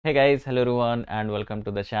Hey guys, hello everyone and welcome to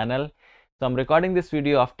the channel. So I'm recording this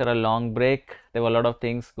video after a long break. There were a lot of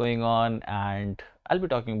things going on and I'll be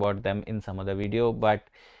talking about them in some other video, but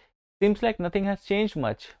seems like nothing has changed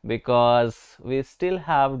much because we still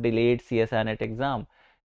have delayed CSIR net exam.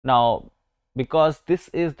 Now, because this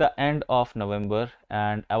is the end of November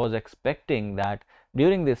and I was expecting that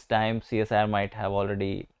during this time CSIR might have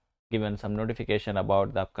already given some notification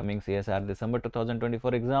about the upcoming CSIR December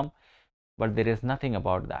 2024 exam, but there is nothing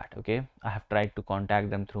about that. Okay, I have tried to contact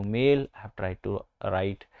them through mail, I have tried to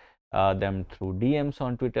write them through DMs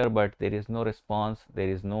on Twitter, but there is no response. There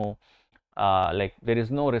is no there is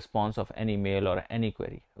no response of any mail or any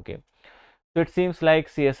query. Okay, so it seems like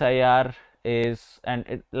CSIR is,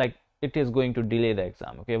 and it is going to delay the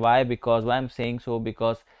exam. Okay, why I'm saying so,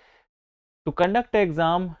 because to conduct the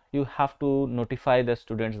exam you have to notify the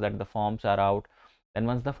students that the forms are out. And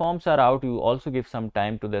once the forms are out, you also give some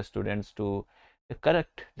time to the students to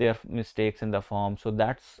correct their mistakes in the form. So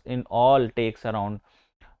that's in all takes around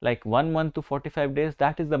like 1 month to 45 days.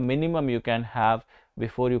 That is the minimum you can have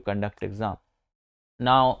before you conduct exam.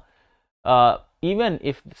 Now even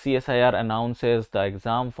if CSIR announces the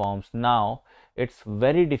exam forms now, it's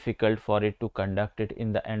very difficult for it to conduct it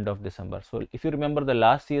in the end of December. So if you remember the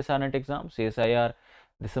last CSIR net exam, CSIR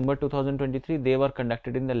December 2023, they were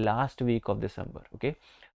conducted in the last week of December. Okay,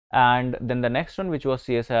 and then the next one, which was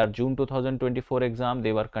CSIR June 2024 exam,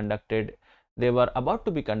 they were about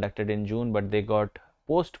to be conducted in June, but they got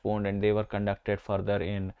postponed and they were conducted further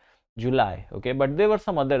in July. Okay, but there were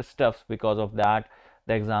some other stuffs because of that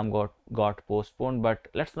the exam got postponed, but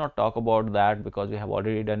let's not talk about that because we have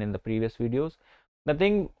already done in the previous videos. The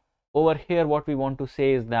thing over here, what we want to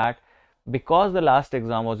say is that because the last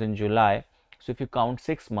exam was in July, so if you count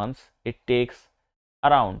 6 months, it takes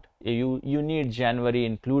around, you need January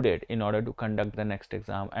included in order to conduct the next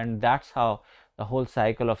exam, and that's how the whole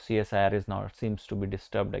cycle of CSIR is now seems to be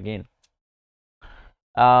disturbed again.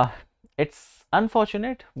 uh, it's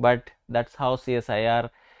unfortunate, but that's how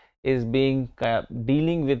CSIR is being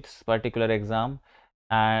dealing with this particular exam,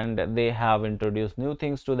 and they have introduced new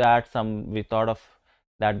things to that. Some we thought of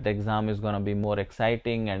that the exam is going to be more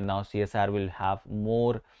exciting, and now CSIR will have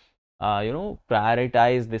more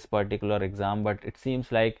prioritize this particular exam, but it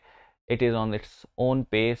seems like it is on its own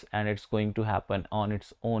pace and it's going to happen on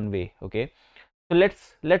its own way. Okay, so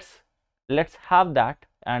let's have that,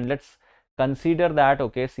 and let's consider that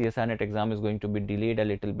okay, CSIR net exam is going to be delayed a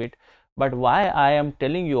little bit. But why I am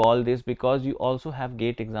telling you all this, because you also have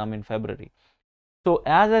GATE exam in February. So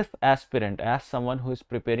as an aspirant, as someone who is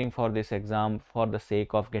preparing for this exam for the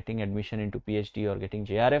sake of getting admission into PhD or getting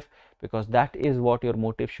JRF, because that is what your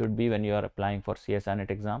motive should be when you are applying for CSIR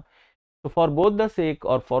net exam. So for both the sake,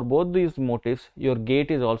 or for both these motives, your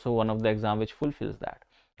GATE is also one of the exam which fulfills that.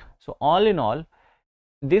 So all in all,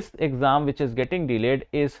 this exam which is getting delayed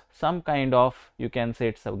is some kind of, you can say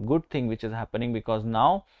it's a good thing which is happening, because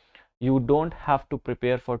now you don't have to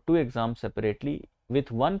prepare for two exams separately. With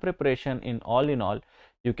one preparation, in all,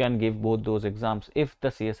 you can give both those exams if the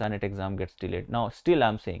CSIR net exam gets delayed. Now still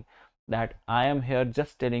I'm saying that I am here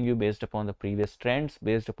just telling you based upon the previous trends,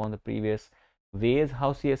 based upon the previous ways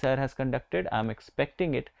how CSIR has conducted. I'm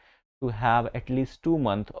expecting it to have at least 2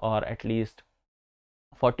 months or at least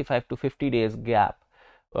 45 to 50 days gap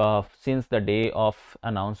since the day of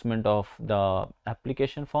announcement of the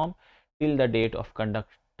application form till the date of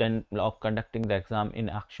conducting the exam in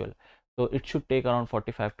actual. So it should take around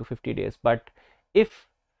 45 to 50 days. But if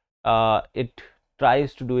it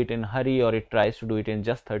tries to do it in hurry, or it tries to do it in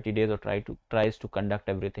just 30 days, or tries to conduct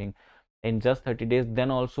everything in just 30 days,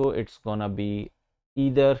 then also it's gonna be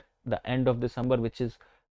either the end of December, which is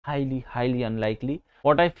highly unlikely.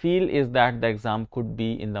 What I feel is that the exam could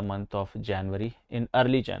be in the month of January, in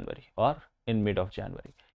early January or in mid of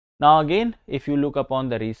January. Now again, if you look upon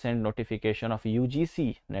the recent notification of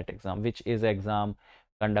UGC net exam, which is an exam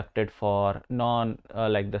conducted for non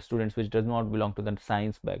like the students which does not belong to the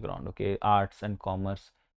science background, okay, arts and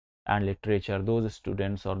commerce and literature, those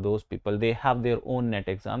students or those people, they have their own net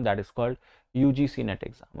exam that is called UGC net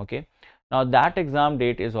exam. Okay, now that exam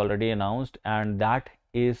date is already announced, and that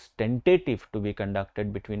is tentative to be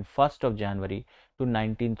conducted between 1st of January to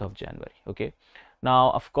 19th of January. Okay,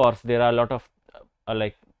 now of course there are a lot of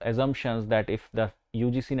assumptions that if the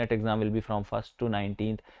UGC net exam will be from 1st to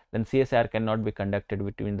 19th, then CSIR cannot be conducted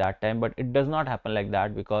between that time, but it does not happen like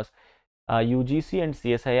that, because UGC and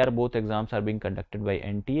CSIR, both exams are being conducted by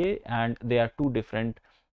NTA, and they are two different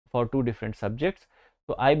subjects.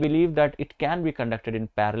 So I believe that it can be conducted in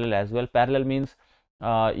parallel as well. Parallel means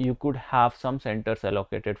you could have some centers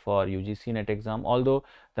allocated for UGC net exam, although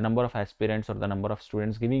the number of aspirants or the number of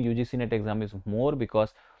students giving UGC net exam is more,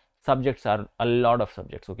 because subjects are a lot of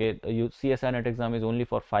subjects. Okay, CSIR net exam is only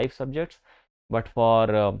for 5 subjects, but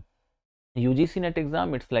for UGC net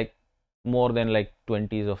exam it's like more than like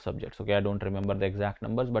 20s of subjects. Okay, I don't remember the exact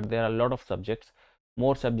numbers, but there are a lot of subjects.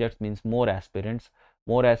 More subjects means more aspirants.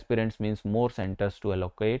 More aspirants means more centers to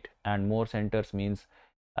allocate, and more centers means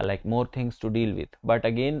like more things to deal with. But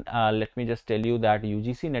again, let me just tell you that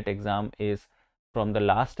UGC net exam is, from the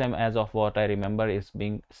last time as of what I remember, is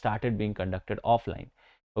being started being conducted offline.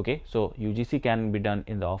 Okay, so UGC can be done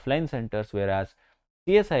in the offline centers, whereas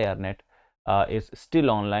CSIR net is still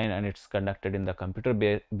online and it's conducted in the computer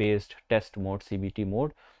based test mode, CBT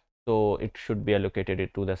mode. So it should be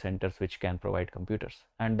allocated to the centers which can provide computers,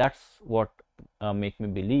 and that's what make me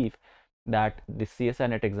believe that the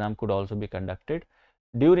CSIR net exam could also be conducted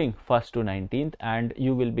during 1st to 19th, and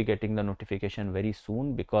you will be getting the notification very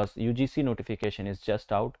soon, because UGC notification is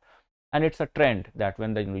just out, and it's a trend that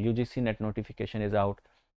when the UGC net notification is out,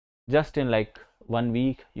 just in like 1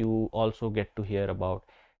 week you also get to hear about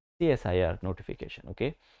CSIR notification.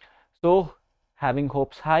 Okay, so having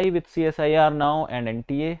hopes high with CSIR now and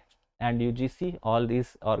NTA and UGC, all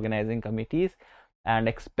these organizing committees, and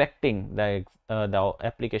expecting the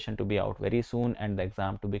application to be out very soon and the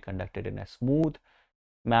exam to be conducted in a smooth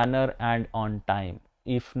manner and on time.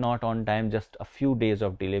 If not on time, just a few days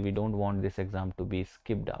of delay. We don't want this exam to be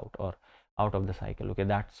skipped out or out of the cycle. Okay,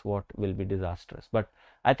 that's what will be disastrous, but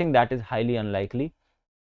I think that is highly unlikely.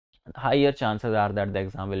 Higher chances are that the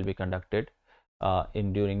exam will be conducted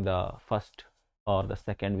in during the 1st or the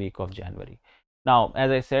 2nd week of January. Now,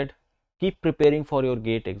 as I said, keep preparing for your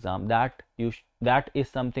GATE exam. That is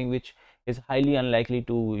something which is highly unlikely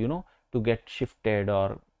to, to get shifted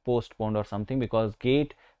or postponed or something, because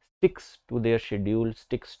GATE sticks to their schedule,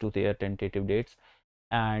 sticks to their tentative dates,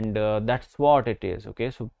 and that's what it is.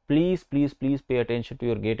 Okay, so please pay attention to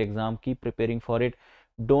your GATE exam. Keep preparing for it.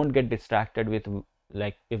 Don't get distracted with,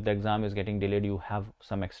 like, if the exam is getting delayed, you have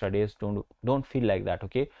some extra days. Don't feel like that.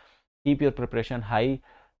 Okay, keep your preparation high.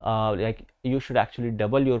 Like, you should actually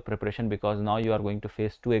double your preparation, because now you are going to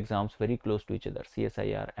face 2 exams very close to each other,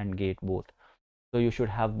 CSIR and GATE both. So you should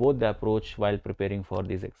have both the approach while preparing for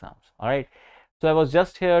these exams. All right, so I was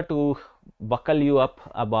just here to buckle you up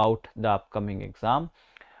about the upcoming exam,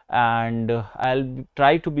 and I'll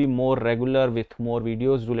try to be more regular with more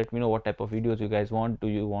videos. Do let me know what type of videos you guys want. Do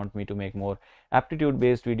you want me to make more aptitude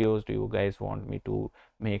based videos? Do you guys want me to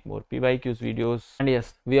make more PYQs videos? And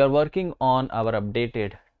yes, we are working on our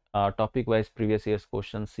updated topic wise previous year's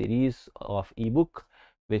question series of ebook,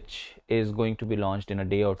 which is going to be launched in a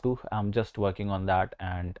day or two. I'm just working on that,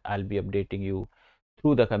 and I'll be updating you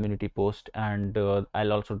through the community post, and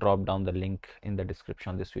I'll also drop down the link in the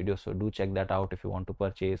description of this video, so do check that out if you want to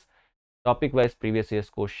purchase topic wise previous year's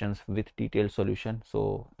questions with detailed solution.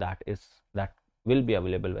 So that will be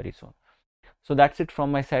available very soon. So that's it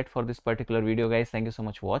from my side for this particular video, guys. Thank you so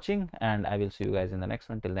much for watching, and I will see you guys in the next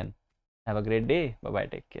one. Till then, have a great day. Bye bye,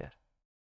 take care.